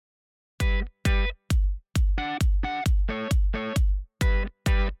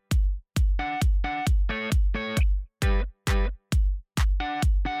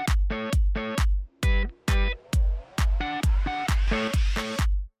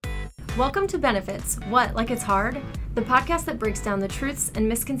Welcome to Benefits, What, Like It's Hard? The podcast that breaks down the truths and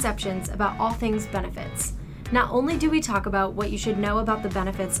misconceptions about all things benefits. Not only do we talk about what you should know about the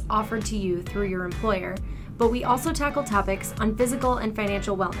benefits offered to you through your employer, but we also tackle topics on physical and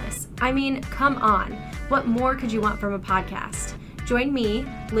financial wellness. I mean, come on, what more could you want from a podcast? Join me,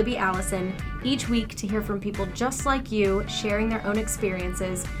 Libby Allison, each week to hear from people just like you sharing their own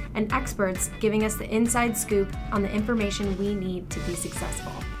experiences and experts giving us the inside scoop on the information we need to be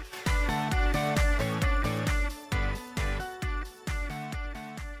successful.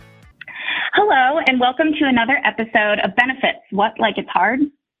 Hello, and welcome to another episode of Benefits, What, Like It's Hard?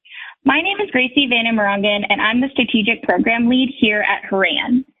 My name is Gracie Van Morongen, and I'm the Strategic Program Lead here at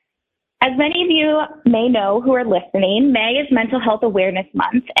Horan. As many of you may know who are listening, May is Mental Health Awareness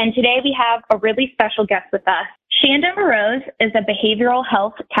Month, and today we have a really special guest with us. Shanda Moroz is a behavioral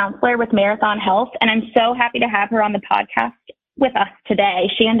health counselor with Marathon Health, and I'm so happy to have her on the podcast with us today.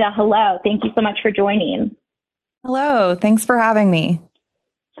 Shanda, hello. Thank you so much for joining. Hello. Thanks for having me.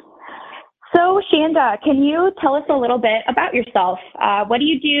 So, Shanda, can you tell us a little bit about yourself? What do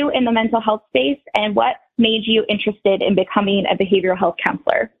you do in the mental health space, and what made you interested in becoming a behavioral health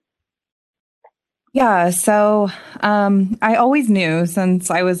counselor? Yeah, so I always knew since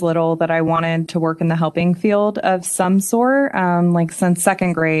I was little that I wanted to work in the helping field of some sort. Like since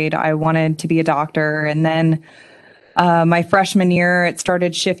second grade, I wanted to be a doctor. And then my freshman year, it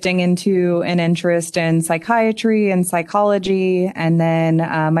started shifting into an interest in psychiatry and psychology. And then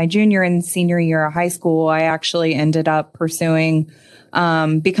my junior and senior year of high school, I actually ended up pursuing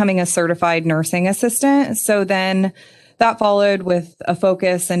becoming a certified nursing assistant. So then that followed with a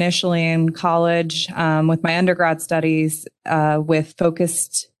focus initially in college with my undergrad studies with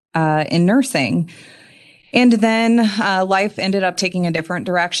focused in nursing. And then life ended up taking a different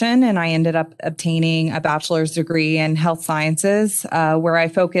direction, and I ended up obtaining a bachelor's degree in health sciences, where I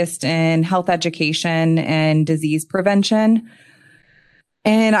focused in health education and disease prevention.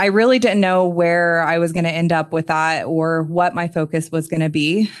 And I really didn't know where I was going to end up with that or what my focus was going to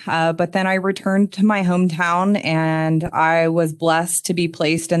be. But then I returned to my hometown, and I was blessed to be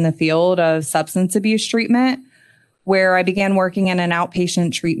placed in the field of substance abuse treatment, where I began working in an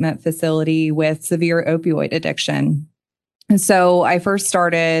outpatient treatment facility with severe opioid addiction. And so I first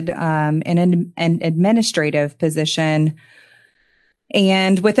started in an administrative position.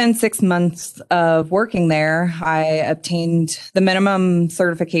 And within 6 months of working there, I obtained the minimum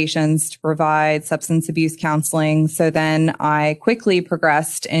certifications to provide substance abuse counseling. So then I quickly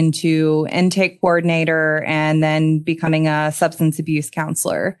progressed into intake coordinator and then becoming a substance abuse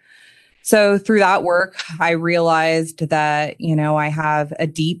counselor. So through that work, I realized that, I have a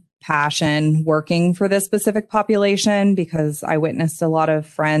deep passion working for this specific population because I witnessed a lot of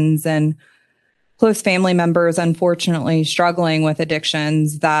friends and close family members, unfortunately, struggling with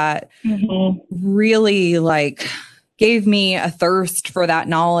addictions that really gave me a thirst for that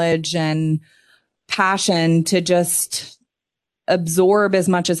knowledge and passion to just absorb as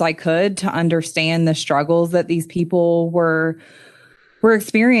much as I could to understand the struggles that these people were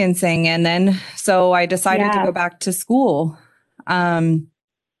experiencing. And then, so I decided to go back to school,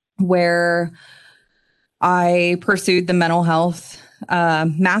 where I pursued the mental health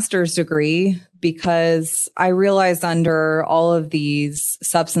master's degree because I realized under all of these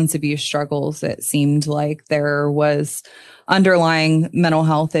substance abuse struggles, it seemed like there was underlying mental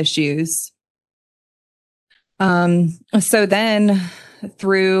health issues. So then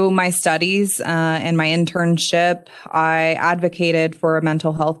through my studies and my internship, I advocated for a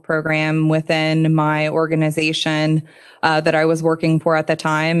mental health program within my organization that I was working for at the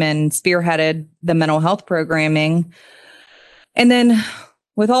time and spearheaded the mental health programming. And then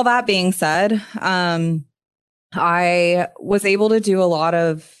with all that being said, I was able to do a lot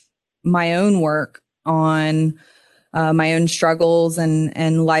of my own work on my own struggles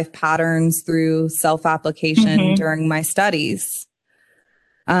and life patterns through self-application during my studies.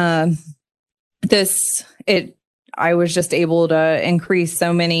 I was just able to increase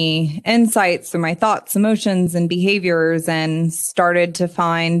so many insights through my thoughts, emotions, and behaviors, and started to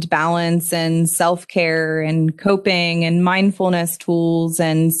find balance and self-care and coping and mindfulness tools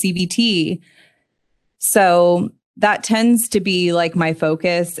and CBT. So that tends to be like my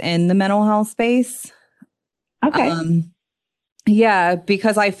focus in the mental health space. Okay. Yeah,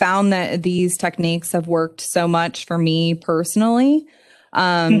 because I found that these techniques have worked so much for me personally.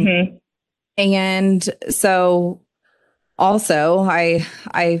 And so also I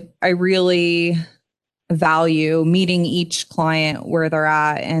really value meeting each client where they're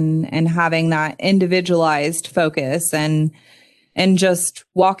at and having that individualized focus and and just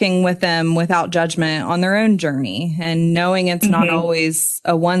walking with them without judgment on their own journey and knowing it's not always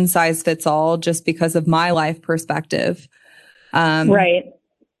a one size fits all just because of my life perspective. Right.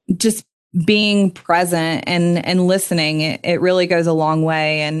 Just being present and listening, it really goes a long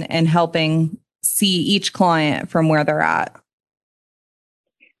way and helping see each client from where they're at.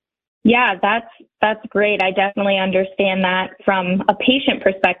 Yeah, that's great. I definitely understand that from a patient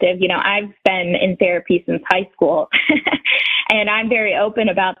perspective. You know, I've been in therapy since high school and I'm very open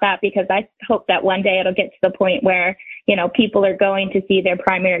about that because I hope that one day it'll get to the point where, you know, people are going to see their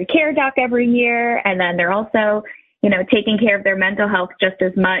primary care doc every year. And then they're also, you know, taking care of their mental health just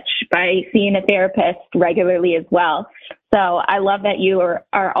as much by seeing a therapist regularly as well. So I love that you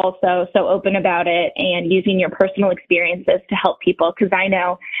are also so open about it and using your personal experiences to help people, because I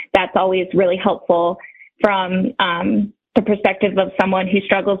know that's always really helpful from the perspective of someone who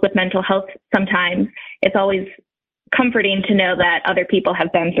struggles with mental health sometimes. It's always comforting to know that other people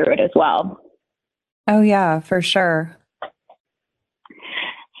have been through it as well. Oh, yeah, for sure.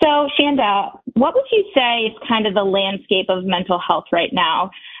 So, Shanda, what would you say is kind of the landscape of mental health right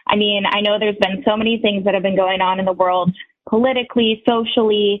now? I mean, I know there's been so many things that have been going on in the world politically,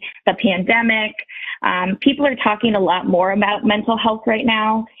 socially, the pandemic. People are talking a lot more about mental health right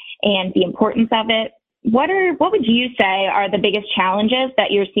now and the importance of it. What would you say are the biggest challenges that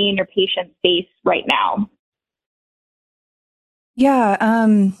you're seeing your patients face right now?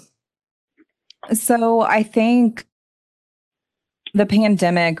 Yeah. So I think the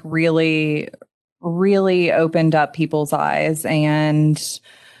pandemic really opened up people's eyes and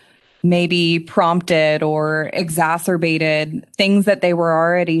maybe prompted or exacerbated things that they were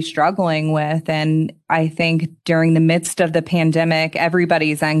already struggling with. And I think during the midst of the pandemic,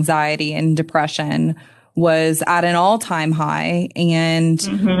 everybody's anxiety and depression was at an all-time high.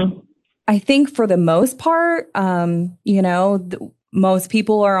 And I think for the most part, most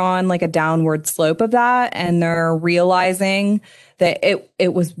people are on like a downward slope of that, and they're realizing that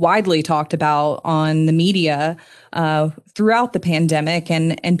it was widely talked about on the media throughout the pandemic,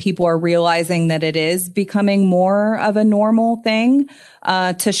 and people are realizing that it is becoming more of a normal thing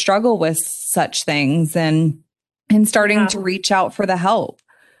to struggle with such things, and starting to reach out for the help.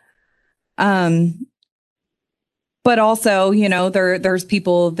 But also, there's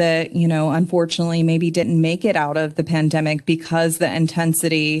people that, unfortunately maybe didn't make it out of the pandemic because the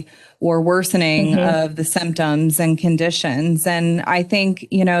intensity or worsening of the symptoms and conditions. And I think,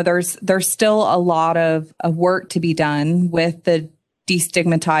 there's still a lot of work to be done with the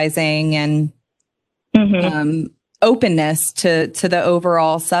destigmatizing and openness to the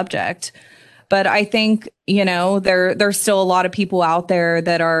overall subject. But I think, there's still a lot of people out there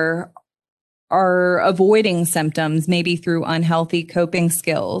that are avoiding symptoms, maybe through unhealthy coping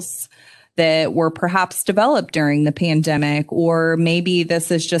skills that were perhaps developed during the pandemic, or maybe this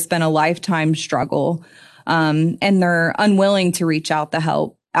has just been a lifetime struggle, and they're unwilling to reach out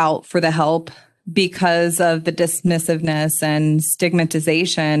for the help because of the dismissiveness and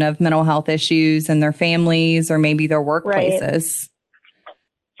stigmatization of mental health issues in their families or maybe their workplaces.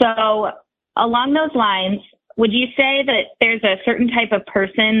 Right. So along those lines, would you say that there's a certain type of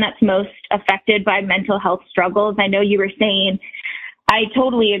person that's most affected by mental health struggles? I know you were saying, I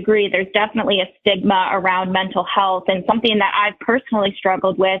totally agree. There's definitely a stigma around mental health, and something that I've personally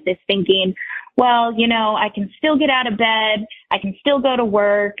struggled with is thinking, well, I can still get out of bed. I can still go to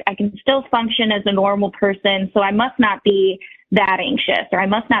work. I can still function as a normal person. So I must not be that anxious, or I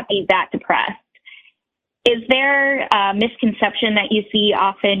must not be that depressed. Is there a misconception that you see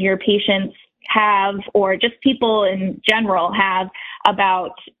often your patients have, or just people in general have,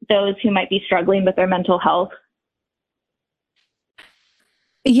 about those who might be struggling with their mental health?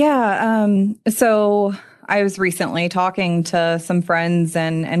 Yeah. So I was recently talking to some friends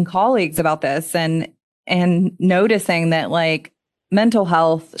and colleagues about this, and noticing that like mental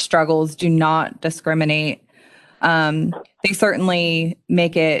health struggles do not discriminate. They certainly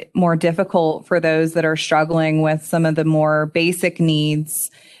make it more difficult for those that are struggling with some of the more basic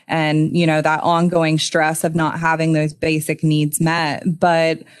needs and, that ongoing stress of not having those basic needs met.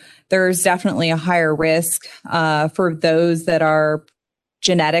 But there's definitely a higher risk for those that are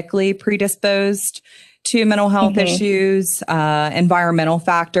genetically predisposed to mental health issues, environmental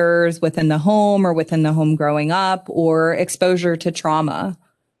factors within the home or within the home growing up, or exposure to trauma.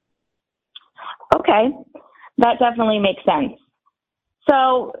 Okay, that definitely makes sense.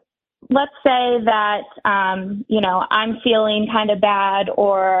 So let's say that, I'm feeling kind of bad,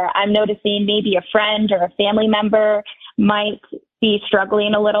 or I'm noticing maybe a friend or a family member might be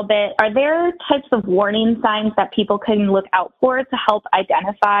struggling a little bit. Are there types of warning signs that people can look out for to help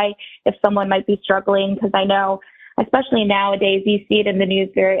identify if someone might be struggling? Because I know especially nowadays, you see it in the news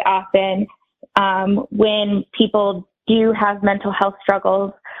very often. When people do have mental health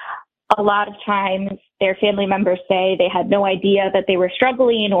struggles, a lot of times their family members say they had no idea that they were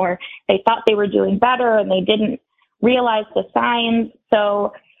struggling, or they thought they were doing better and they didn't realize the signs.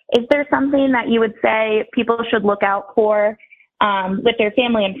 So is there something that you would say people should look out for with their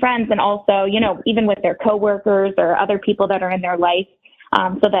family and friends, and also, even with their coworkers or other people that are in their life,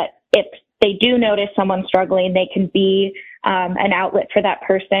 so that if they do notice someone struggling, they can be an outlet for that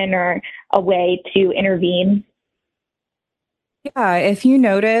person or a way to intervene? Yeah, if you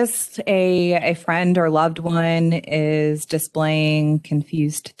notice a friend or loved one is displaying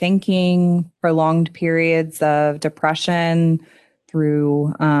confused thinking, prolonged periods of depression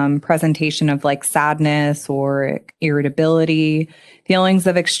through presentation of like sadness or irritability, feelings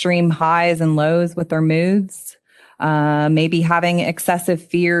of extreme highs and lows with their moods, maybe having excessive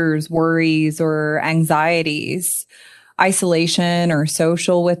fears, worries, or anxieties, isolation or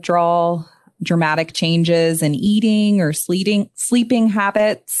social withdrawal, dramatic changes in eating or sleeping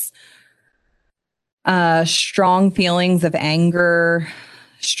habits, strong feelings of anger,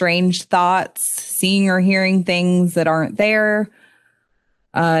 strange thoughts, seeing or hearing things that aren't there,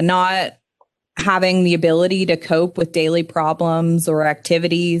 not having the ability to cope with daily problems or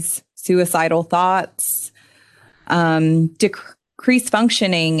activities, suicidal thoughts, decreased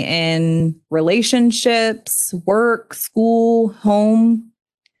functioning in relationships, work, school, home.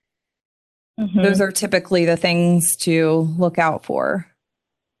 Those are typically the things to look out for.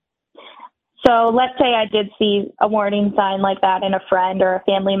 So let's say I did see a warning sign like that in a friend or a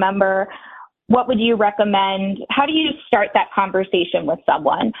family member. What would you recommend? How do you start that conversation with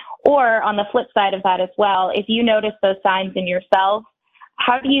someone? Or on the flip side of that as well, if you notice those signs in yourself,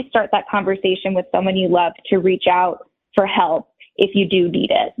 how do you start that conversation with someone you love to reach out for help if you do need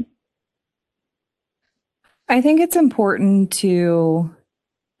it? I think it's important to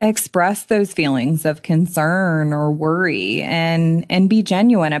express those feelings of concern or worry and be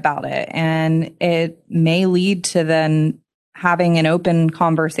genuine about it. And it may lead to then having an open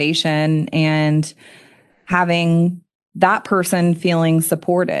conversation and having that person feeling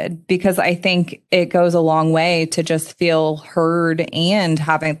supported, because I think it goes a long way to just feel heard and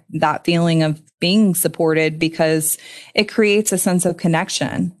having that feeling of being supported, because it creates a sense of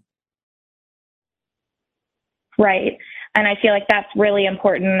connection. Right. And I feel like that's really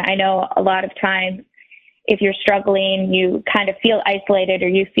important. I know a lot of times if you're struggling, you kind of feel isolated or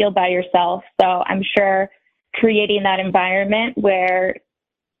you feel by yourself. So I'm sure creating that environment where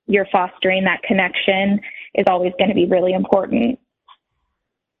you're fostering that connection is always going to be really important.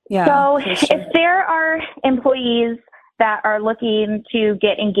 Yeah. So Sure. if there are employees that are looking to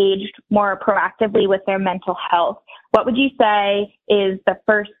get engaged more proactively with their mental health, what would you say is the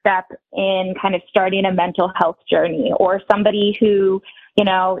first step in kind of starting a mental health journey? Or somebody who,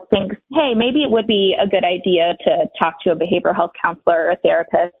 thinks, hey, maybe it would be a good idea to talk to a behavioral health counselor or a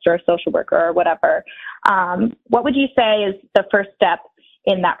therapist or a social worker or whatever. What would you say is the first step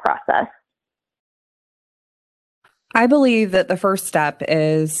in that process? I believe that the first step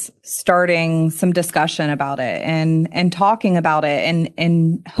is starting some discussion about it and talking about it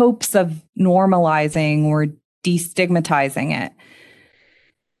in hopes of normalizing or destigmatizing it.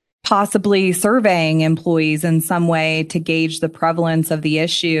 Possibly surveying employees in some way to gauge the prevalence of the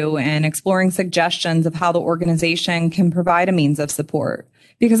issue and exploring suggestions of how the organization can provide a means of support.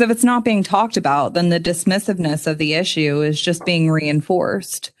 Because if it's not being talked about, then the dismissiveness of the issue is just being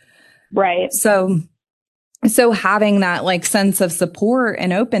reinforced. Right. So having that sense of support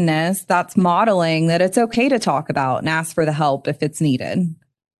and openness, that's modeling that it's okay to talk about and ask for the help if it's needed.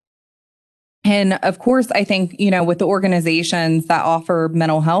 And of course, I think, with the organizations that offer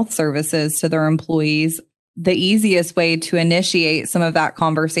mental health services to their employees, the easiest way to initiate some of that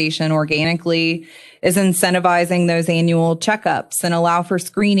conversation organically is incentivizing those annual checkups and allow for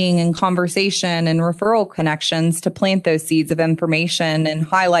screening and conversation and referral connections to plant those seeds of information and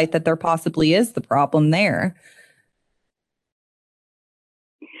highlight that there possibly is the problem there.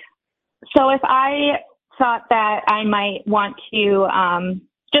 So if I thought that I might want to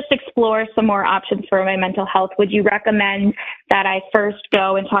just explore some more options for my mental health, would you recommend that I first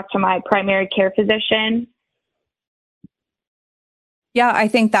go and talk to my primary care physician? Yeah, I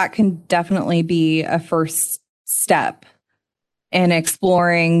think that can definitely be a first step in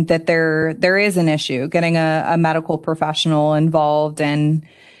exploring that there is an issue, getting a medical professional involved and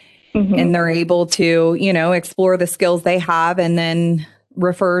they're able to, explore the skills they have and then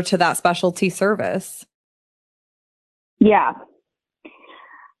refer to that specialty service. Yeah.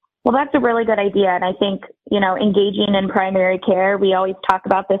 Well, that's a really good idea. And I think, engaging in primary care, we always talk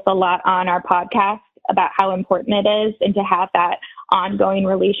about this a lot on our podcast, about how important it is and to have that ongoing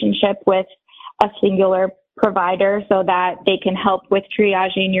relationship with a singular provider so that they can help with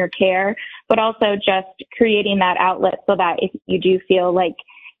triaging your care, but also just creating that outlet so that if you do feel like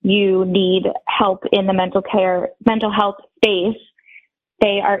you need help in the mental health space,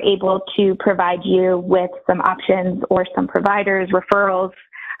 they are able to provide you with some options or some providers, referrals,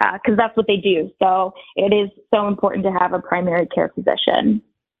 because that's what they do. So it is so important to have a primary care physician.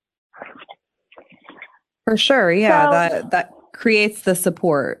 For sure. Yeah, that creates the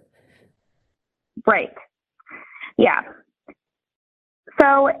support. Right. Yeah.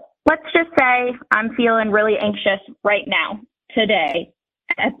 So let's just say I'm feeling really anxious right now, today,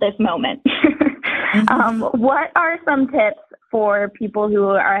 at this moment. What are some tips for people who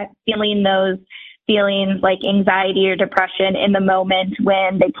are feeling those feelings like anxiety or depression in the moment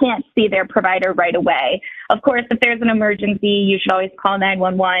when they can't see their provider right away? Of course, if there's an emergency, you should always call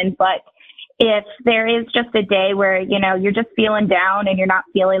 911. But if there is just a day where, you're just feeling down and you're not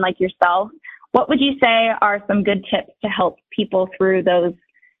feeling like yourself, what would you say are some good tips to help people through those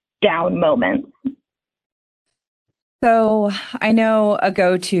down moments? So I know a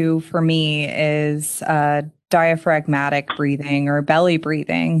go-to for me is diaphragmatic breathing or belly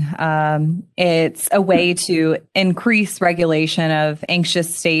breathing. It's a way to increase regulation of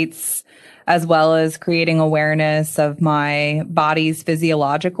anxious states as well as creating awareness of my body's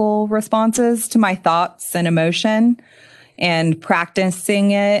physiological responses to my thoughts and emotion. And practicing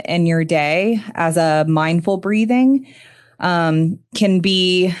it in your day as a mindful breathing can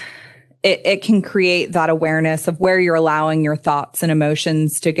be, it can create that awareness of where you're allowing your thoughts and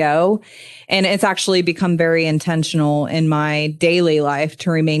emotions to go. And it's actually become very intentional in my daily life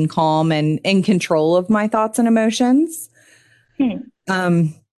to remain calm and in control of my thoughts and emotions.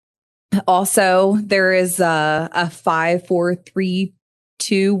 Also, there is a 5, 4, 3,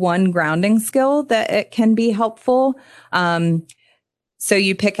 2, 1 grounding skill that it can be helpful. So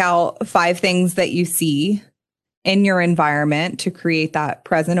you pick out 5 things that you see in your environment to create that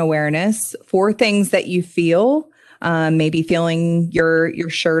present awareness. 4 things that you feel, maybe feeling your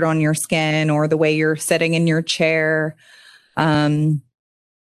shirt on your skin or the way you're sitting in your chair. And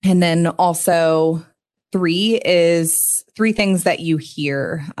then also 3 is 3 things that you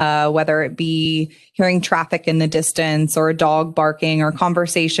hear, whether it be hearing traffic in the distance or a dog barking or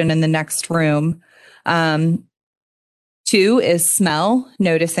conversation in the next room. 2 is smell,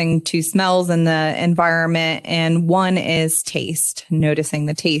 noticing 2 smells in the environment. And 1 is taste, noticing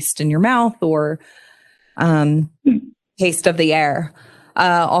the taste in your mouth or taste of the air.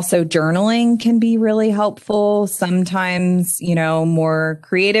 Also, journaling can be really helpful. Sometimes, more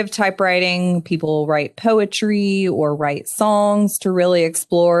creative type writing, people write poetry or write songs to really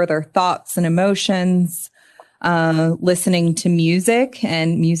explore their thoughts and emotions. Listening to music,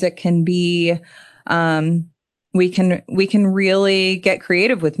 and music can be, we can really get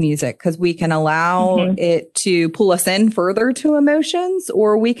creative with music because we can allow it to pull us in further to emotions,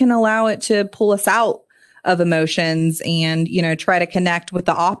 or we can allow it to pull us out of emotions and, try to connect with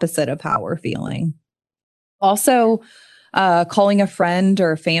the opposite of how we're feeling. Also, calling a friend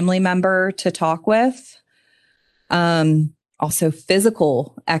or a family member to talk with. Also,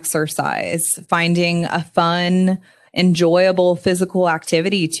 physical exercise, finding a fun, enjoyable physical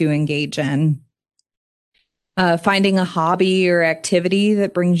activity to engage in. Finding a hobby or activity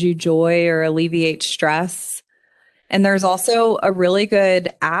that brings you joy or alleviates stress. And there's also a really good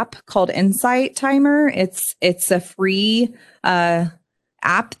app called Insight Timer. It's a free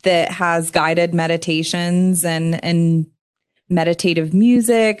app that has guided meditations and meditative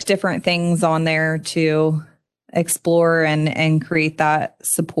music, different things on there to explore and create that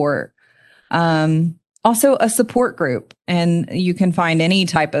support. Also a support group, and you can find any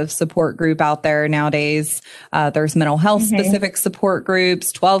type of support group out there nowadays. There's mental health specific support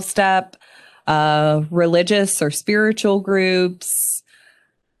groups, 12-step, religious or spiritual groups,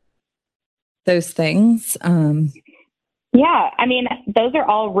 those things. Yeah, those are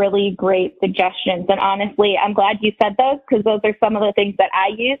all really great suggestions. And honestly, I'm glad you said those because those are some of the things that I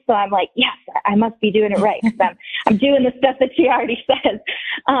use. So I'm like, yes, I must be doing it right because I'm doing the stuff that she already says.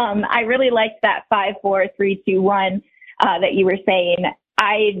 I really liked that 5, 4, 3, 2, 1 that you were saying.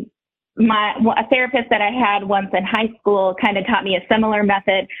 A therapist that I had once in high school kind of taught me a similar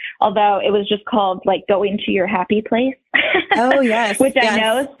method, although it was just called like going to your happy place. Oh, yes. Which I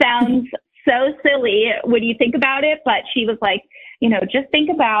know sounds so silly when you think about it, but she was like, just think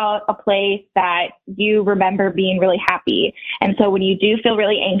about a place that you remember being really happy. And so when you do feel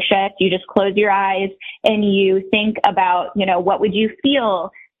really anxious, you just close your eyes and you think about, what would you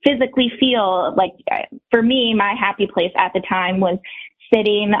physically feel like? For me, my happy place at the time was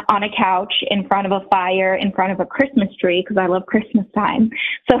sitting on a couch in front of a fire, in front of a Christmas tree, because I love Christmas time.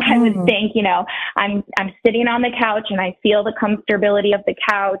 So I would think, I'm sitting on the couch and I feel the comfortability of the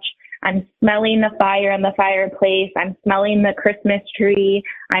couch. I'm smelling the fire in the fireplace. I'm smelling the Christmas tree.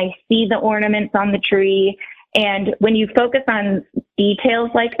 I see the ornaments on the tree. And when you focus on details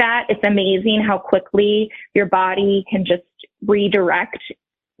like that, it's amazing how quickly your body can just redirect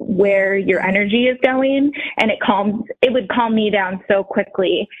where your energy is going, and it would calm me down so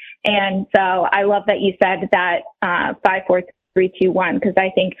quickly. And so I love that you said that 5, 4, 3, 2, 1, because I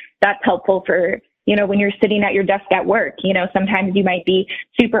think that's helpful for, when you're sitting at your desk at work. Sometimes you might be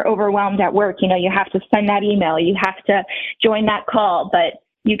super overwhelmed at work. You have to send that email, you have to join that call, but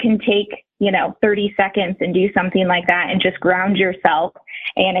you can take 30 seconds and do something like that and just ground yourself.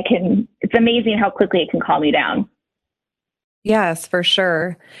 And it's amazing how quickly it can calm you down. Yes, for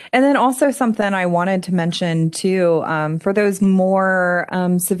sure. And then also something I wanted to mention too, for those more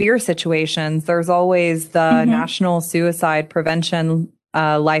severe situations, there's always the National Suicide Prevention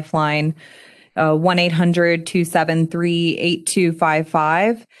Lifeline,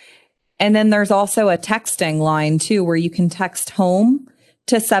 1-800-273-8255. And then there's also a texting line too, where you can text home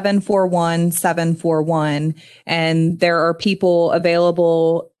to 741-741. And there are people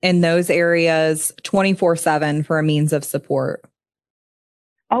available in those areas 24/7 for a means of support.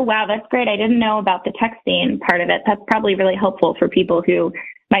 Oh, wow. That's great. I didn't know about the texting part of it. That's probably really helpful for people who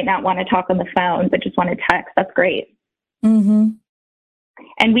might not want to talk on the phone, but just want to text. That's great.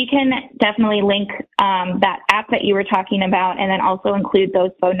 And we can definitely link that app that you were talking about, and then also include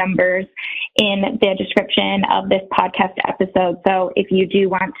those phone numbers in the description of this podcast episode. So if you do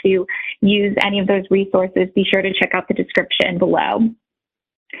want to use any of those resources, be sure to check out the description below.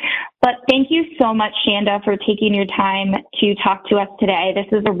 But thank you so much, Shanda, for taking your time to talk to us today. This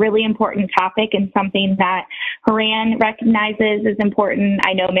is a really important topic and something that Haran recognizes is important.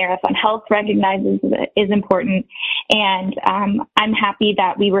 I know Marathon Health recognizes is important. And I'm happy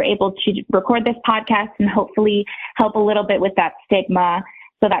that we were able to record this podcast and hopefully help a little bit with that stigma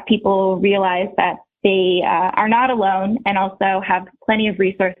so that people realize that they are not alone and also have plenty of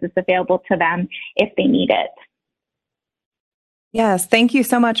resources available to them if they need it. Yes, thank you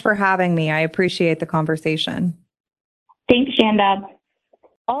so much for having me. I appreciate the conversation. Thanks, Shanda.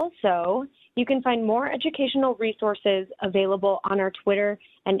 Also, you can find more educational resources available on our Twitter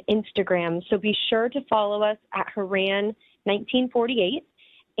and Instagram, so be sure to follow us at Haran1948.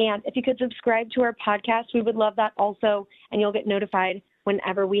 And if you could subscribe to our podcast, we would love that also, and you'll get notified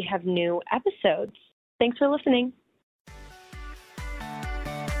whenever we have new episodes. Thanks for listening.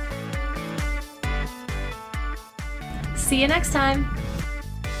 See you next time.